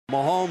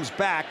Mahomes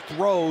back,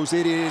 throws,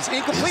 it is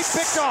incomplete,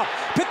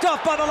 picked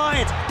off by the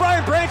Lions.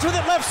 Brian Branch with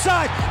it left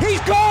side. He's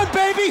gone,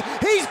 baby!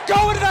 He's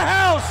going to the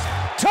house!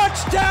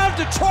 Touchdown,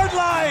 Detroit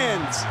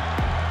Lions!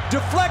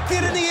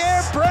 Deflected in the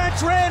air,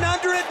 Branch ran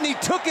under it, and he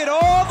took it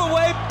all the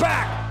way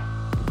back.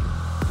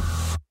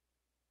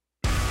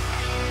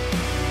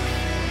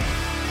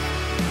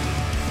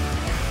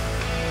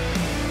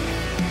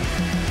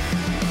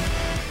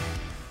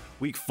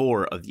 Week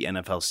 4 of the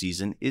NFL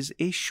season is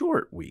a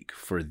short week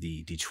for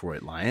the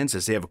Detroit Lions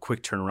as they have a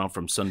quick turnaround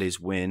from Sunday's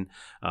win,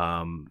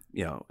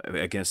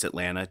 against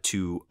Atlanta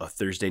to a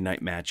Thursday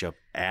night matchup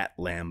at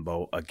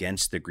Lambeau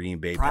against the Green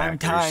Bay Packers. Prime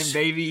time,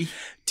 baby.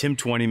 Tim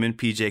Twentyman,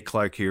 PJ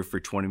Clark here for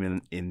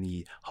Twentyman in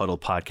the Huddle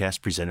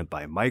podcast presented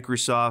by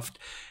Microsoft.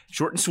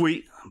 Short and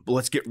sweet, but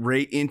let's get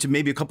right into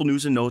maybe a couple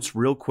news and notes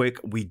real quick.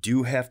 We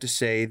do have to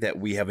say that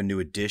we have a new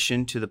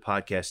addition to the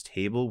podcast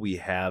table. We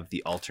have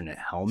the alternate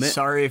helmet.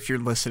 Sorry if you're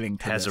listening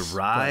to has this,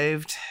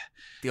 arrived.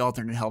 The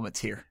alternate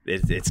helmet's here.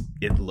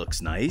 It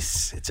looks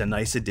nice. It's a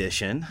nice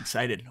addition.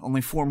 Excited.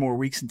 Only 4 more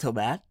weeks until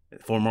that.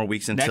 4 more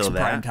weeks until Next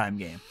that. primetime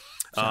game.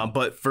 So.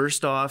 But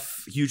first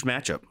off, huge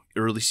matchup,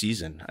 early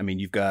season. I mean,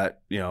 you've got,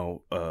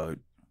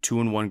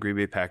 2-1 Green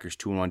Bay Packers,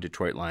 2-1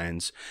 Detroit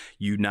Lions.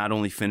 You not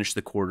only finish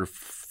the quarter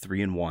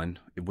 3-1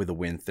 with a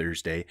win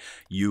Thursday,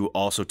 you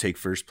also take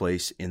first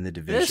place in the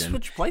division. This is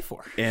what you play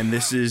for. And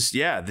this is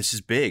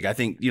big. I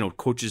think,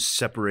 coaches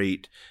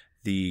separate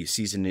the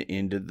season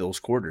into those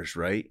quarters,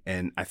 right?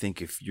 And I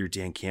think if you're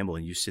Dan Campbell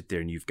and you sit there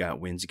and you've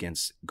got wins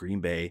against Green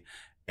Bay,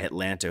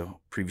 Atlanta,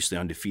 previously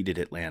undefeated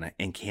Atlanta,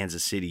 and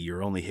Kansas City,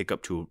 you're only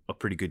hiccup to a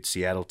pretty good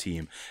Seattle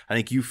team. I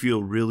think you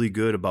feel really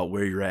good about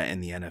where you're at in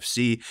the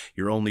NFC.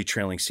 You're only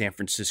trailing San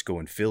Francisco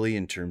and Philly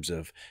in terms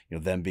of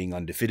them being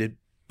undefeated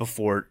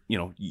before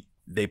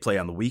they play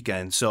on the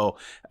weekend. So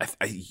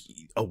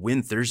a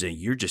win Thursday,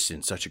 you're just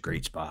in such a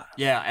great spot.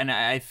 Yeah, and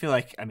I feel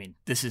like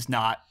this is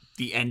not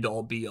the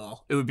end-all,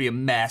 be-all. It would be a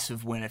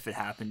massive win if it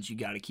happens. You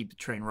got to keep the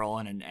train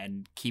rolling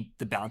and keep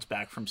the bounce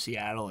back from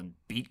Seattle and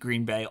beat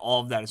Green Bay.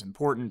 All of that is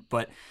important,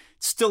 but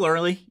it's still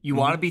early. You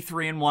want to be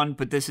 3-1,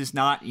 but this is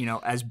not,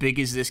 as big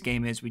as this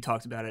game is. We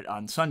talked about it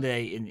on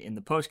Sunday in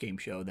the post-game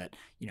show that,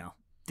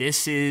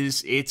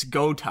 it's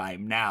go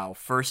time now.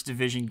 First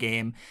division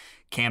game.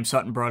 Cam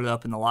Sutton brought it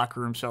up in the locker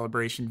room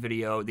celebration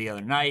video the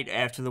other night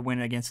after the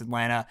win against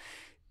Atlanta.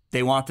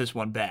 They want this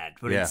one bad,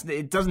 but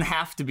it doesn't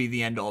have to be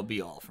the end-all,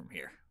 be-all from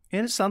here.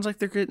 And it sounds like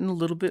they're getting a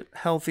little bit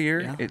healthier.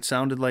 Yeah. It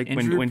sounded like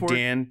when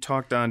Dan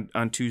talked on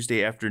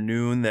Tuesday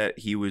afternoon that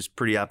he was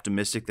pretty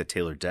optimistic that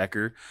Taylor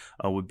Decker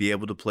would be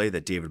able to play,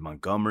 that David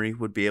Montgomery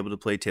would be able to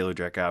play. Taylor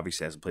Decker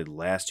obviously hasn't played the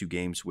last 2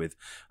 games with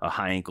a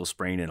high ankle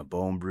sprain and a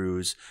bone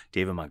bruise.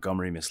 David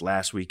Montgomery missed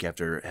last week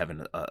after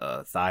having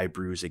a thigh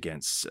bruise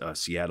against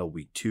Seattle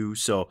week 2.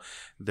 So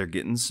they're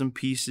getting some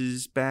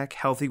pieces back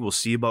healthy. We'll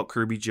see about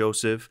Kirby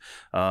Joseph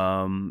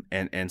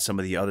and some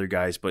of the other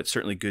guys, but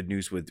certainly good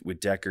news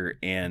with Decker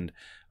and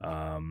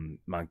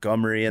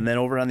Montgomery. And then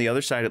over on the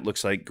other side, it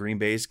looks like Green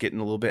Bay's getting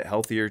a little bit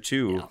healthier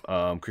too.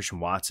 Yeah. Christian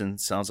Watson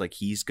sounds like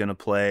he's going to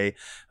play.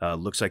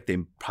 Looks like they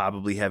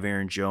probably have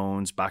Aaron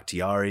Jones,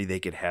 Bakhtiari. They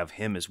could have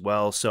him as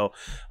well. So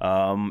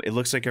it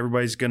looks like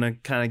everybody's going to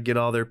kind of get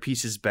all their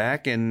pieces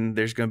back, and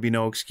there's going to be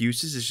no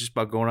excuses. It's just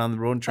about going on the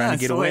road and trying to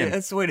get a win.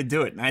 That's the way to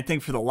do it. And I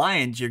think for the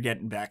Lions, you're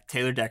getting back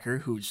Taylor Decker,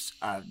 who's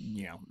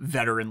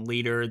veteran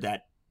leader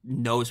that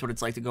knows what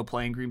it's like to go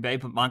play in Green Bay,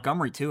 but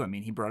Montgomery too.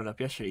 He brought it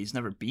up yesterday. He's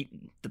never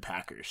beaten the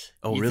Packers.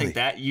 Oh, really?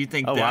 You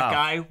think that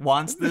guy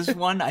wants this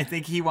one? I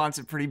think he wants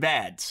it pretty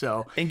bad.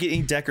 So, and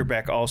getting Decker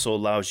back also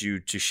allows you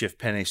to shift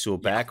Penei Sewell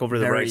back over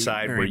to the right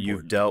side where important.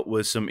 You've dealt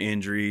with some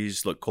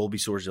injuries. Look, Colby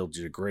Sorsdale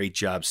did a great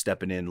job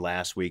stepping in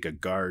last week, a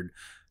guard.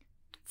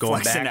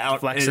 Flexing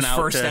out his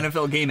first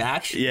NFL game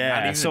action.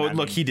 Yeah,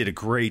 he did a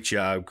great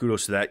job.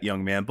 Kudos to that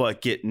young man. But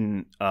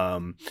getting,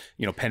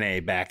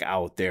 Penei back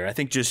out there, I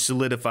think just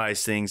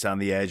solidifies things on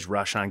the edge.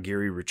 Rashawn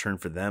Gary returned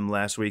for them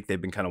last week.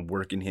 They've been kind of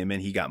working him in.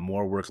 He got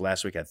more work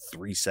last week, had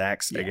 3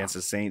 sacks against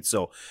the Saints.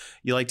 So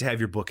you like to have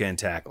your bookend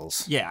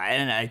tackles. Yeah,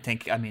 and I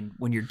think,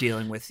 when you're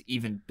dealing with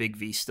even Big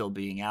V still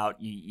being out,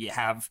 you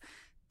have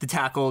the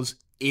tackles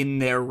in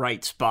their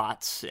right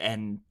spots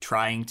and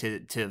trying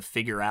to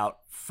figure out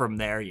from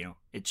there,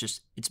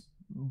 it's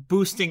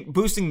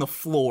boosting the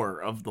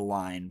floor of the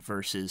line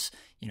versus,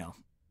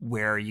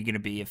 where are you going to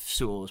be if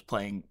Sewell is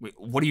playing?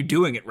 What are you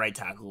doing at right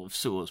tackle if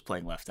Sewell is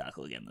playing left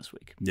tackle again this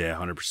week? Yeah,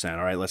 100%.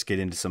 All right, let's get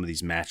into some of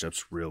these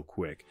matchups real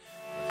quick.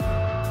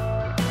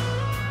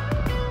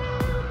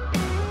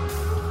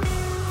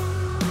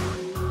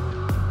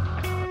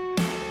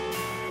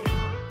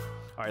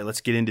 All right,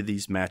 let's get into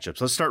these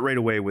matchups. Let's start right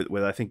away with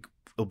I think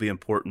it'll be an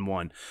important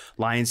one.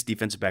 Lions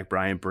defensive back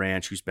Brian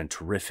Branch, who's been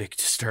terrific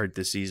to start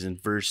the season,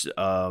 versus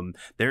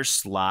their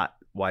slot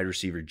wide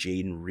receiver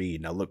Jaden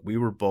Reed. Now, look, we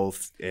were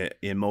both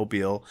in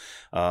Mobile.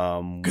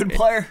 Good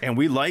player. And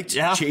we liked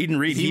Jaden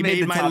Reed. He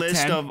made my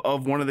list 10.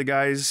 of one of the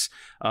guys,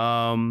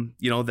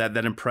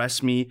 that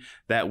impressed me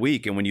that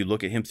week. And when you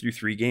look at him through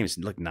 3 games,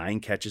 look, 9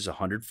 catches,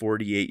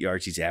 148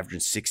 yards. He's averaging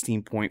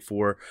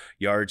 16.4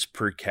 yards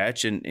per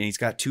catch, and he's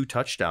got 2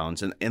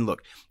 touchdowns. And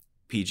look,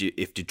 PG,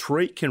 if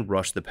Detroit can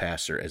rush the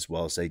passer as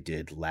well as they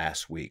did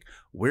last week,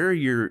 where are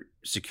your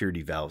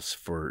security valves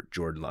for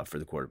Jordan Love for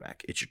the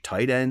quarterback? It's your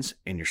tight ends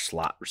and your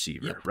slot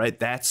receiver, right?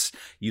 That's,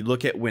 you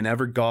look at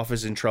whenever Goff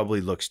is in trouble,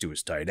 he looks to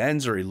his tight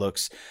ends or he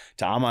looks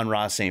to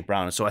Amon-Ra St.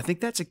 Brown. And so I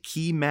think that's a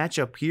key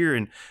matchup here.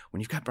 And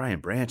when you've got Brian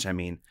Branch, I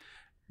mean,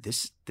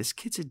 this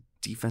kid's a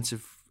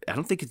defensive, I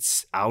don't think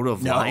it's out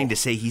of line to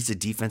say he's a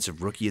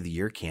defensive rookie of the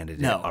year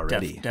candidate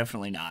already.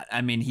 Definitely not.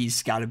 I mean,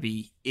 he's got to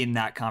be in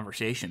that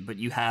conversation, but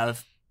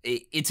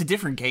it's a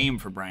different game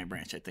for Brian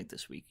Branch, I think,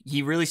 this week.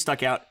 He really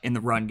stuck out in the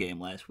run game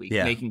last week,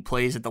 making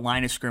plays at the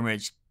line of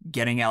scrimmage,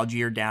 getting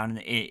Algier down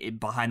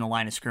behind the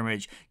line of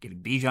scrimmage,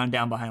 getting Bijan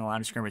down behind the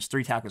line of scrimmage,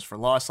 3 tackles for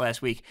loss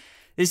last week.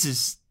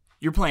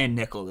 You're playing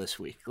nickel this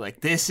week.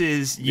 Like,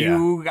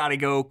 you got to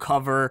go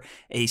cover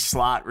a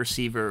slot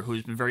receiver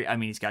who's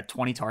been he's got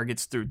 20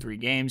 targets through 3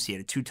 games. He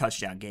had a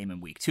 2-touchdown game in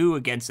week 2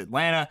 against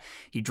Atlanta.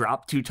 He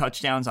dropped 2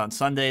 touchdowns on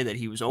Sunday that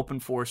he was open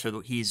for.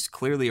 So he's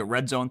clearly a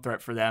red zone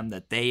threat for them,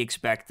 that they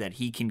expect that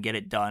he can get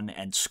it done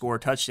and score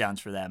touchdowns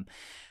for them.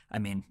 I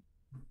mean,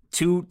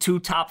 two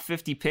top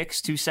 50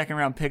 picks, 2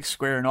 second-round picks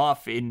squaring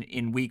off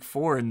in week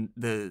 4, and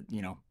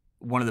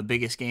one of the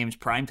biggest games,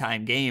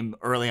 primetime game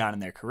early on in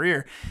their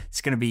career.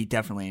 It's going to be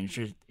definitely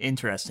an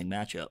interesting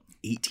matchup.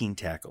 18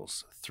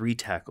 tackles, 3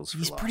 tackles for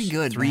loss. He's pretty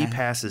good, 3 man.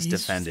 passes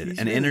defended,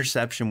 an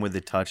interception with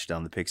a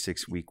touchdown, the pick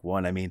 6 week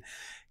 1. I mean,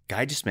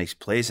 guy just makes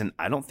plays, and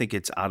I don't think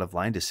it's out of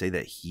line to say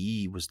that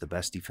he was the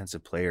best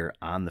defensive player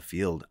on the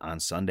field on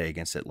Sunday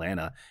against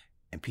Atlanta,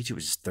 and PJ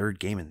was his 3rd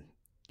game in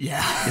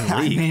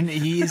I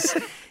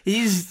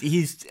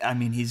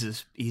mean,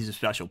 he's a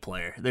special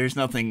player. There's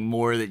nothing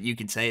more that you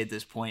can say at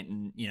this point.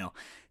 And,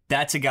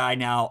 that's a guy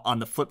now on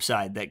the flip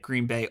side that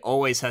Green Bay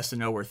always has to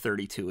know where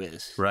 32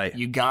 is. Right.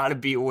 You got to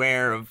be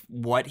aware of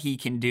what he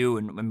can do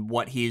and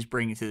what he is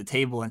bringing to the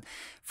table. And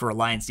for a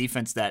Lions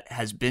defense that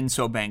has been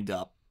so banged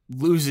up,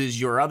 loses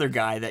your other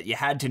guy that you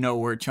had to know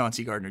where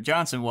Chauncey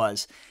Gardner-Johnson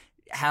was,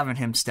 having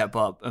him step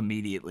up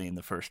immediately in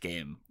the first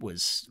game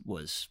was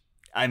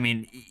I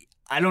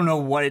don't know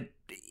what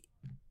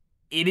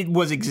it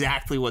was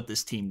exactly what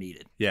this team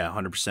needed. Yeah,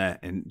 100%.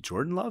 And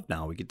Jordan Love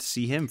now, we get to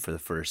see him for the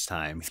first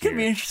time. It's going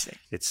to be interesting.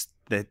 It's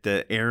that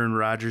the Aaron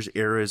Rodgers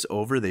era is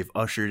over. They've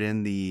ushered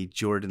in the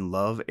Jordan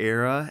Love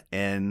era.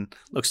 And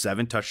look,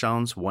 7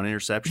 touchdowns, 1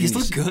 interception. He's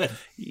looked good.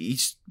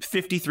 He's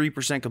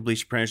 53%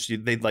 completion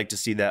percentage. They'd like to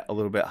see that a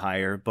little bit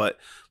higher. But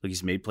look,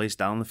 he's made plays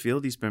down the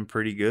field. He's been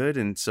pretty good.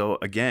 And so,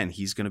 again,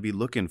 he's going to be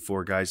looking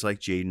for guys like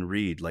Jaden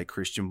Reed, like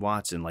Christian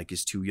Watson, like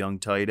his 2 young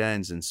tight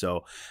ends. And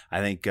so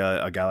I think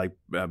a guy like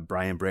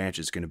Brian Branch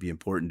is going to be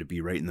important to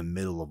be right in the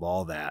middle of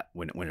all that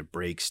when it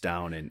breaks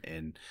down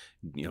and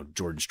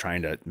Jordan's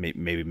trying to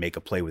maybe make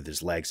a play with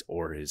his legs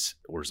or his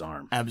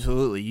arm.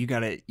 Absolutely. You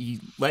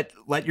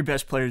let your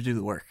best players do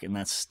the work. And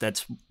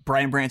that's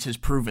Brian Branch has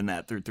proven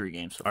that through 3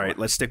 games so far. All right,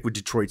 let's stick with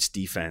Detroit's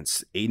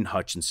defense. Aiden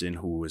Hutchinson,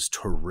 who was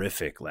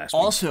terrific last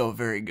week. Also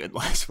very good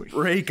last week.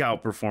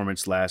 Breakout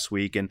performance last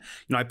week. And,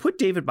 I put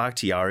David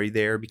Bakhtiari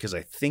there because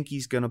I think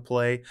he's going to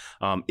play.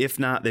 If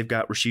not, they've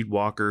got Rasheed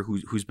Walker,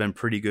 who's been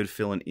pretty good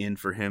filling in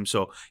for him.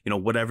 So,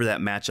 whatever that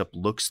matchup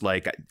looks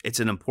like, it's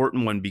an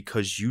important one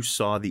because you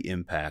saw the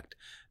impact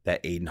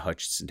that Aiden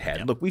Hutchinson had.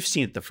 Yep. Look, we've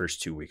seen it the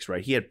first 2 weeks,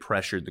 right? He had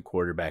pressured the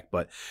quarterback,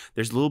 but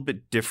there's a little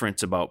bit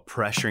difference about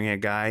pressuring a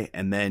guy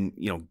and then,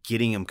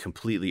 getting him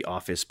completely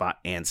off his spot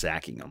and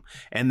sacking him.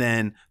 And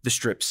then the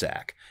strip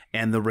sack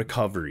and the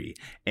recovery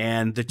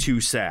and the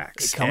 2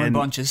 sacks. They come in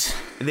bunches.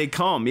 They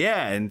come,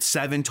 yeah. And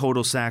 7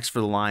 total sacks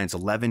for the Lions,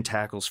 11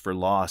 tackles for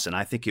loss. And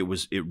I think it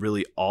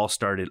really all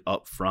started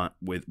up front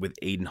with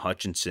Aiden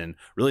Hutchinson,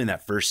 really in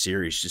that first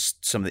series,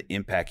 just some of the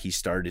impact he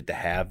started to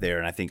have there.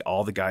 And I think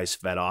all the guys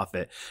fed off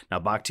it. Now,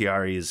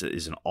 Bakhtiari is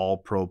an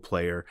all-pro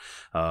player.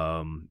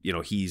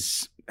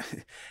 He's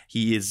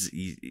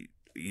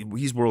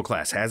world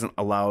class. Hasn't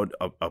allowed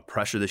a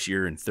pressure this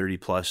year in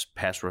 30+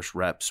 pass rush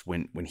reps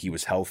when he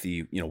was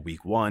healthy.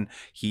 Week 1,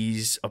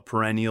 he's a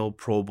perennial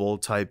Pro Bowl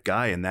type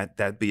guy, and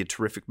that'd be a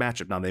terrific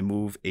matchup. Now they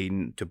move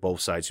Aiden to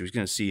both sides, so he's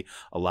going to see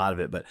a lot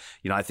of it. But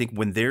I think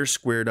when they're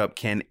squared up,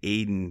 can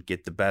Aiden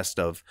get the best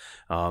of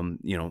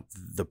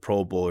the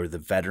Pro Bowl or the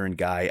veteran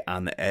guy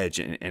on the edge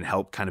and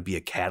help kind of be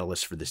a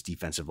catalyst for this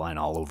defensive line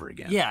all over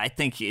again? Yeah, I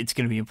think it's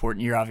going to be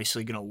important. You're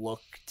obviously going to look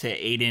to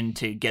Aiden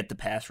to get the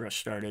pass rush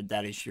started.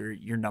 That is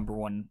your number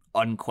one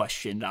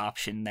unquestioned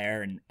option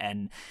there,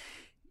 and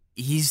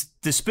he's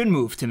the spin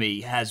move to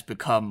me has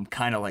become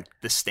kind of like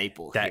the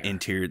staple.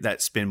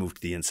 That spin move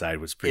to the inside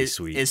was pretty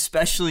sweet,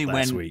 especially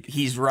when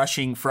he's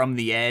rushing from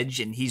the edge,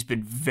 and he's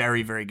been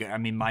very, very good. I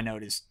mean, my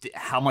note is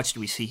how much do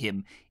we see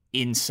him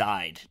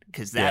inside,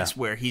 because that's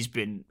where he's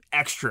been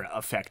extra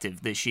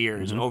effective this year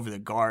is over the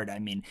guard. I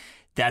mean,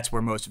 that's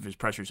where most of his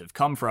pressures have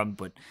come from.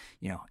 But,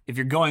 if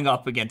you're going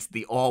up against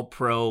the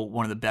all-pro,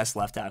 one of the best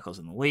left tackles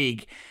in the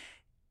league,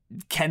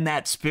 can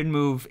that spin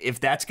move, if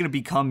that's going to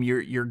become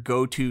your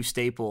go-to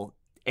staple,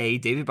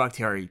 David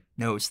Bakhtiari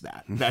knows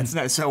that. That's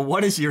not, so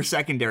what is your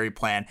secondary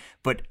plan?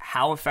 But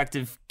how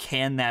effective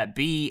can that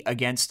be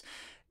against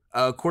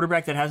a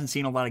quarterback that hasn't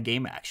seen a lot of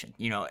game action?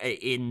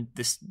 In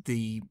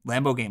the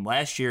Lambeau game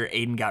last year,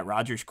 Aiden got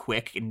Rodgers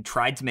quick and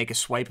tried to make a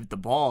swipe at the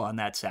ball on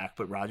that sack,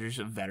 but Rodgers,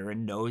 a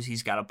veteran, knows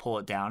he's got to pull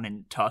it down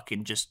and tuck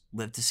and just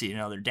live to see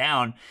another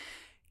down.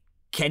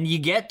 Can you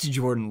get to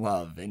Jordan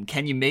Love? And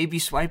can you maybe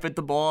swipe at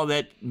the ball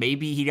that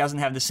maybe he doesn't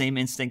have the same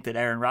instinct that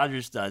Aaron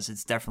Rodgers does?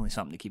 It's definitely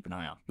something to keep an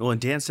eye on. Well,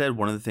 and Dan said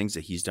one of the things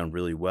that he's done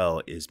really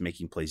well is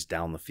making plays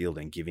down the field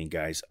and giving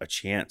guys a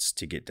chance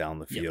to get down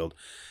the field.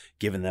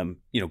 Giving them,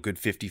 good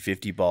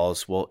 50-50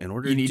 balls. Well, in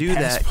order to do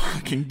that,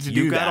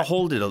 you got to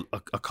hold it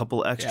a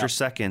couple extra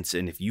seconds.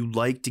 And if you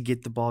like to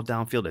get the ball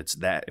downfield,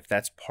 if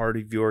that's part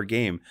of your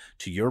game,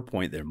 to your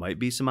point, there might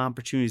be some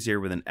opportunities there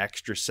with an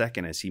extra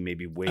second as he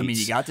maybe waits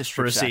you got this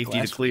for a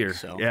safety to clear. Week,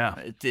 so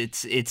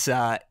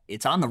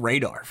it's on the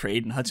radar for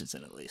Aiden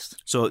Hutchinson at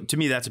least. So to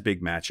me, that's a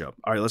big matchup.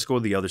 All right, let's go to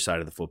the other side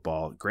of the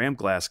football. Graham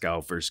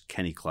Glasgow versus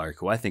Kenny Clark,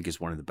 who I think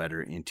is one of the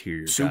better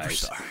interior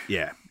superstar guys.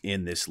 Yeah,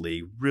 in this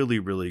league. Really,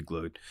 really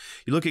good.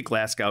 You look at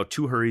Glasgow,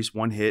 2 hurries,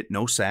 1 hit,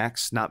 no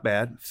sacks, not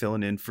bad,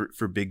 filling in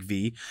for Big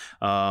V.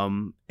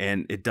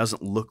 And it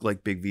doesn't look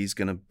like Big V is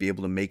going to be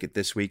able to make it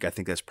this week. I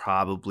think that's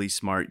probably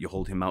smart. You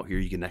hold him out here,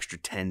 you get an extra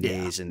 10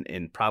 days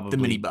and probably the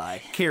mini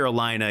bye.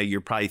 Carolina, you're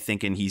probably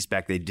thinking he's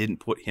back. They didn't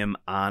put him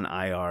on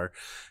IR.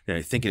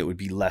 Thinking it would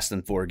be less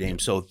than 4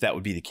 games. So that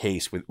would be the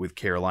case with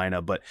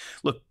Carolina. But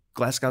look,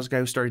 Glasgow's a guy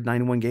who started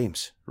 91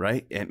 games,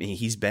 right? I mean,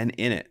 he's been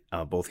in it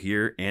both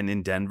here and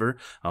in Denver.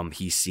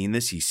 He's seen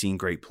this. He's seen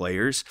great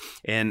players.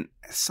 And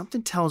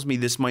something tells me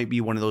this might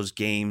be one of those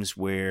games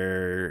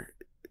where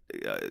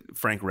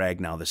Frank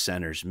Ragnow, the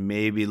center's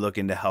maybe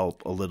looking to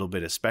help a little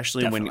bit,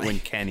 especially when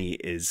Kenny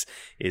is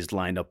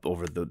lined up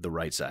over the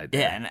right side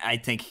there. Yeah, and I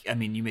think,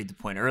 you made the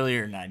point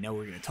earlier, and I know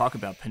we're going to talk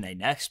about Panay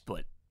next,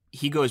 but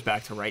he goes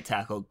back to right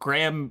tackle.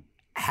 Graham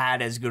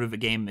had as good of a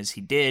game as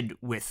he did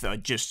with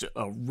just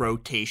a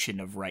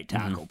rotation of right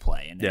tackle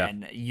play.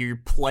 And you're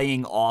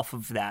playing off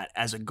of that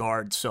as a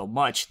guard so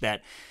much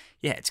that,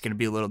 it's going to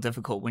be a little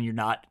difficult when you're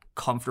not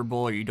comfortable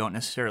or you don't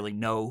necessarily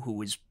know who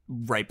is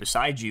right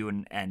beside you.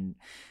 And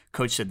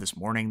Coach said this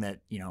morning that,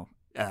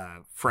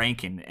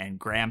 Frank and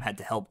Graham had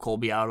to help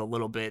Colby out a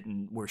little bit,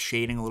 and we're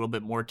shading a little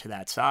bit more to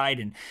that side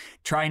and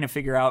trying to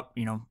figure out,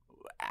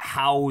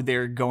 how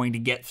they're going to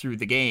get through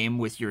the game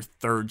with your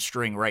third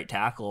string right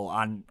tackle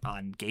on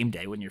game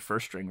day when your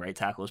first string right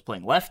tackle is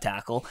playing left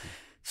tackle.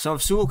 So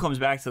if Sewell comes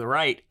back to the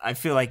right, I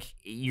feel like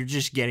you're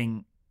just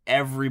getting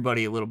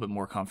everybody a little bit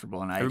more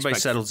comfortable. And everybody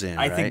settles in.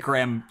 I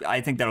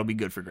think that'll be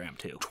good for Graham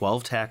too.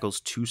 12 tackles,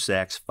 2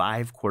 sacks,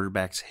 5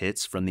 quarterbacks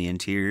hits from the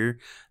interior.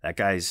 That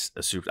guy's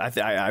a super.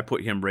 I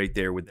put him right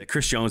there with the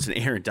Chris Jones and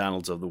Aaron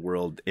Donalds of the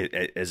world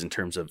as in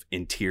terms of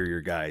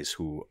interior guys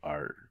who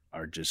are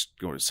just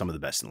some of the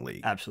best in the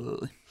league.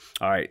 Absolutely.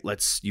 All right,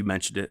 you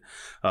mentioned it.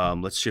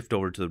 Let's shift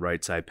over to the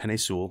right side. Penei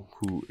Sewell,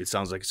 who it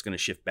sounds like it's going to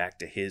shift back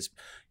to his,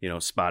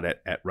 spot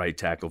at right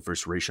tackle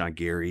versus Rashawn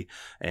Gary.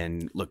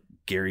 And look,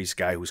 Gary's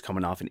guy who's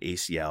coming off an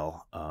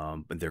ACL,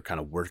 but they're kind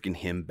of working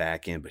him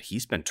back in. But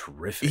he's been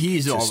terrific.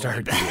 He's all the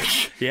way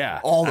back.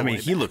 Yeah,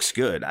 he looks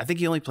good. I think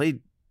he only played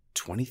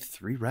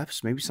 23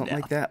 reps, maybe something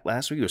like that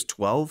last week. It was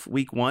 12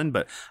 week 1,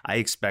 but I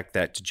expect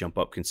that to jump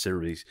up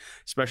considerably,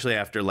 especially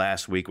after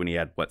last week when he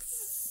had,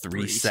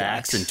 3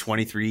 sacks and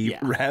 23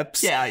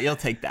 reps. Yeah, you'll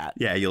take that.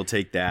 Yeah, you'll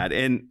take that.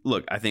 And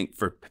look, I think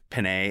for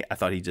Penei, I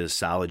thought he did a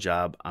solid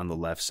job on the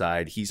left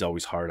side. He's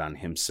always hard on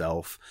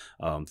himself.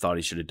 Thought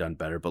he should have done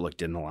better, but look,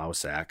 didn't allow a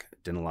sack,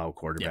 didn't allow a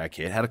quarterback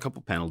hit. Had a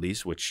couple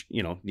penalties, which,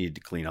 needed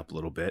to clean up a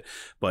little bit.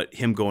 But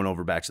him going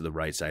over back to the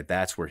right side,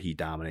 that's where he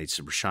dominates.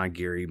 So Rashawn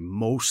Gary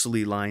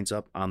mostly lines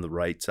up on the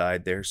right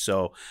side there.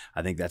 So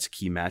I think that's a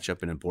key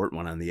matchup, an important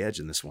one on the edge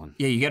in this one.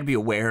 Yeah, you got to be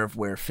aware of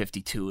where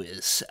 52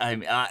 is.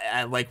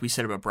 I like we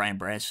said about Brian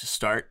Branch to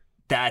start,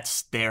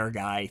 that's their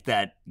guy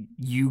that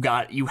you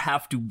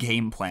have to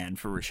game plan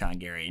for Rashawn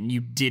Gary, and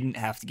you didn't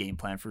have to game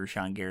plan for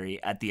Rashawn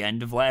Gary at the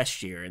end of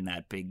last year in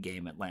that big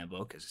game at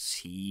Lambeau because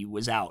he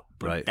was out.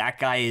 But that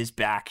guy is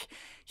back.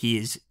 He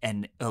is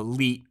an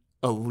elite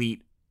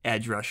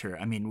edge rusher.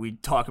 I mean, we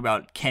talk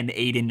about can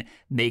Aiden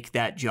make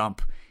that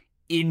jump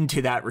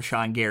into that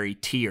Rashawn Gary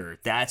tier.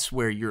 That's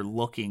where you're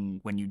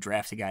looking when you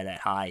draft a guy that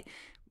high.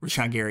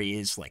 Rashawn Gary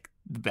is like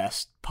the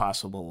best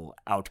possible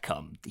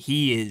outcome.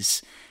 He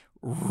is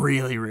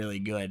really, really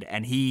good.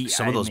 And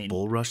some of those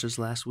bull rushes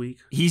last week.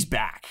 He's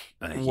back.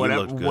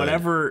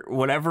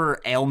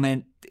 Whatever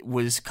ailment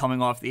was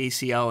coming off the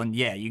ACL, and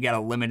you got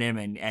to limit him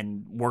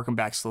and work him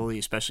back slowly,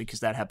 especially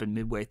because that happened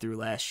midway through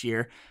last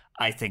year.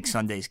 I think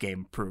Sunday's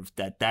game proved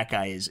that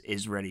guy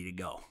is ready to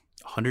go.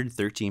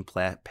 113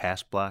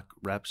 pass block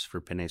reps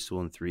for Penei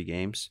Sewell in 3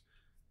 games.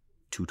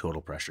 2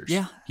 total pressures.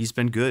 Yeah. He's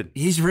been good.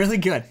 He's really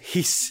good.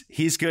 He's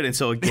good. And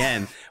so,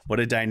 again, what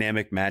a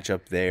dynamic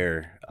matchup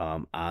there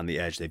on the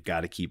edge. They've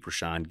got to keep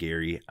Rashawn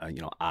Gary,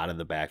 out of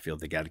the backfield.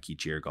 They got to keep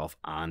Jared Goff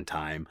on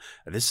time.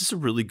 This is a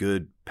really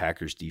good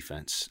Packers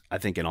defense. I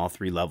think in all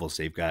 3 levels,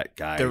 they've got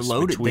guys. They're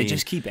loaded. They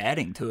just keep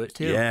adding to it,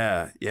 too.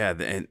 Yeah.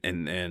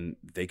 And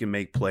they can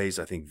make plays.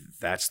 I think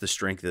that's the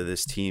strength of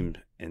this team.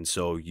 And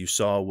so you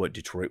saw what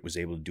Detroit was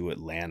able to do at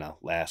Atlanta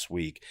last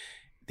week.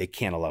 They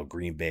can't allow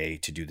Green Bay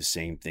to do the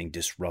same thing,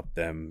 disrupt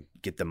them,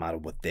 get them out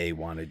of what they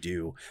want to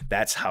do.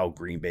 That's how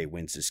Green Bay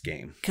wins this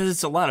game. Because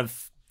it's a lot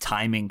of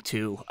timing,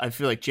 too. I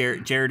feel like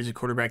Jared is a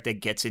quarterback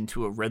that gets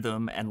into a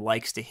rhythm and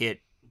likes to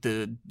hit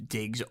the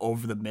digs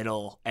over the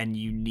middle, and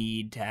you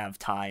need to have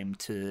time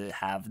to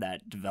have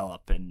that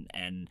develop.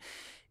 And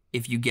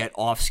if you get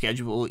off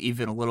schedule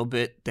even a little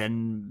bit,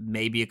 then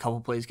maybe a couple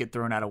plays get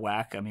thrown out of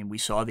whack. I mean, we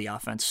saw the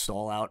offense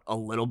stall out a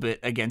little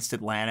bit against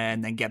Atlanta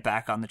and then get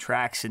back on the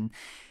tracks, and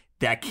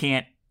that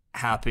can't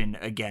happen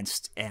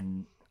against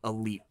an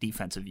elite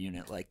defensive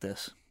unit like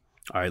this.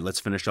 All right, let's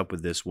finish up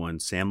with this one.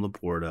 Sam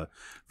Laporta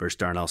versus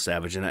Darnell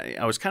Savage. And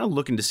I was kind of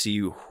looking to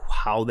see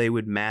how they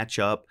would match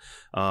up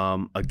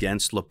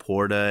against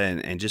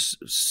Laporta. And just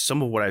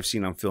some of what I've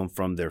seen on film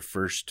from their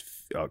first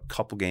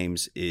couple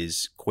games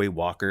is Quay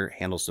Walker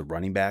handles the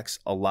running backs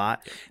a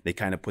lot. They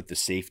kind of put the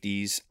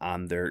safeties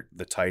on the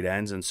tight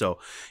ends. And so,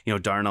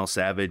 Darnell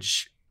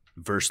Savage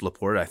versus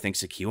Laporta, I think,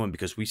 is a key one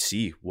because we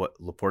see what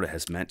Laporta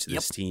has meant to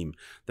this team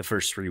the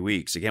first 3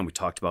 weeks. Again, we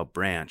talked about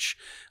Branch,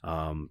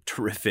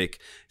 terrific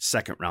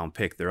second-round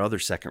pick. Their other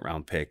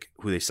second-round pick,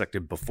 who they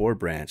selected before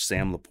Branch,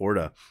 Sam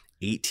Laporta,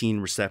 18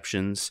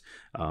 receptions,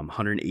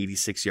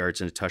 186 yards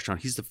and a touchdown.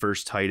 He's the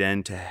first tight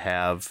end to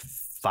have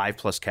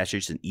 5+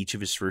 catches in each of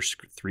his first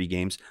 3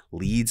 games.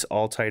 Leads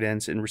all tight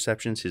ends in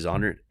receptions. His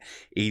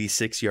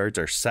 186 yards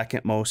are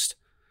second most.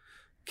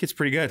 Kid's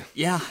pretty good.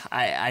 Yeah,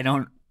 I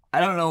don't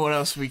know what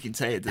else we can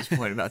say at this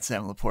point about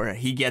Sam Laporta.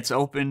 He gets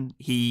open,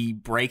 he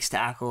breaks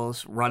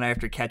tackles, run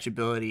after catch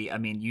ability. I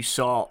mean, you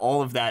saw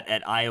all of that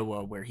at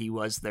Iowa where he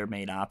was their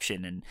main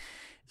option and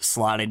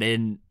slotted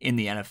in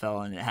the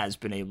NFL, and has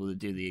been able to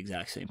do the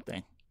exact same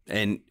thing.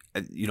 And,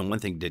 one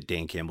thing that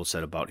Dan Campbell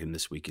said about him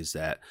this week is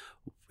that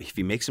if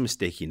he makes a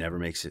mistake, he never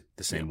makes it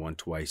the same one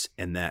twice.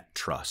 And that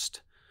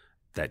trust,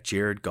 that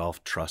Jared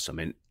Goff trusts him.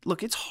 And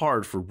look, it's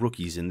hard for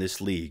rookies in this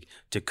league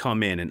to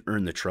come in and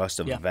earn the trust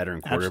of a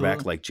veteran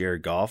quarterback like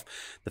Jared Goff.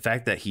 The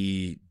fact that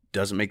he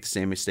doesn't make the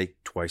same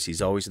mistake twice,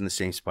 he's always in the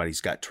same spot.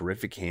 He's got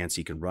terrific hands.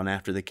 He can run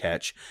after the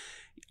catch.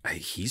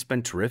 He's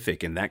been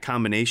terrific. And that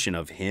combination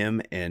of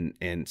him and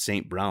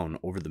St. Brown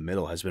over the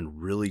middle has been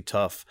really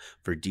tough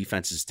for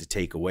defenses to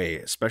take away.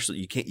 Especially,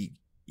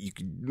 you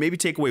could maybe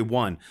take away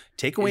one.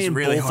 Take away in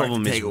both of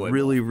them is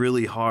really,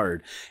 really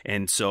hard.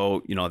 And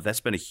so,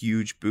 that's been a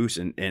huge boost.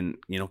 And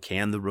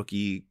can the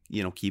rookie,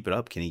 keep it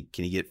up? Can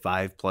he get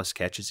 5+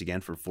 catches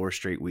again for 4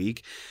 straight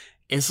week?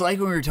 It's like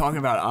when we were talking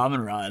about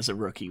Amon-Ra as a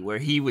rookie, where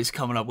he was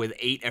coming up with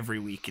 8 every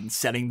week and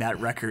setting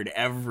that record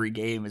every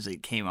game as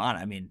it came on.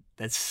 I mean,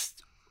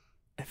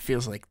 it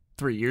feels like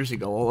 3 years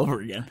ago all over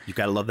again. You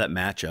got to love that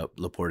matchup,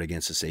 Laporta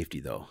against a safety,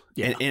 though.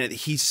 Yeah. And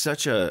he's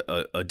such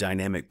a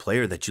dynamic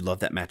player that you love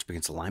that matchup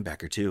against a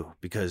linebacker, too,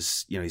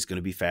 because, he's going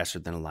to be faster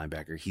than a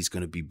linebacker. He's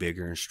going to be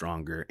bigger and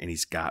stronger, and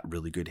he's got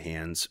really good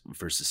hands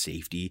versus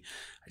safety.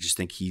 I just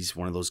think he's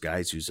one of those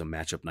guys who's a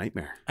matchup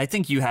nightmare. I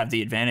think you have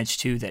the advantage,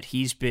 too, that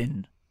he's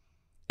been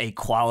a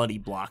quality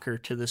blocker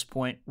to this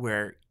point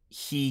where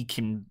he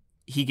can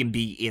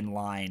be in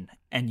line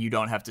and you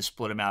don't have to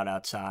split him out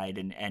outside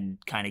and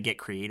kind of get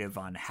creative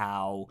on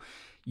how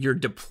you're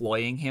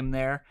deploying him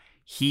there.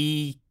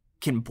 He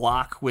can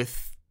block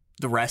with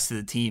the rest of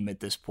the team at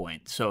this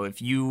point. So if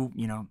you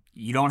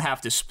don't have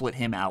to split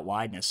him out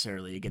wide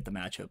necessarily to get the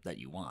matchup that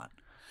you want.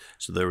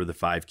 So there were the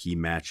 5 key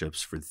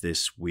matchups for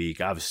this week.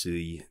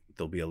 Obviously,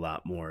 there'll be a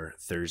lot more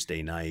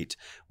Thursday night.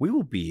 We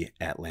will be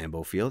at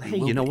Lambeau Field. Hey,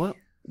 you know what?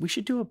 We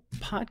should do a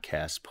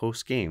podcast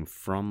post-game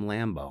from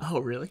Lambeau. Oh,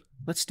 really?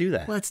 Let's do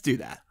that. Let's do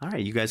that. All right,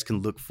 you guys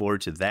can look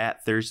forward to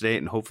that Thursday,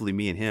 and hopefully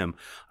me and him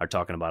are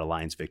talking about a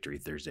Lions victory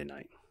Thursday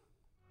night.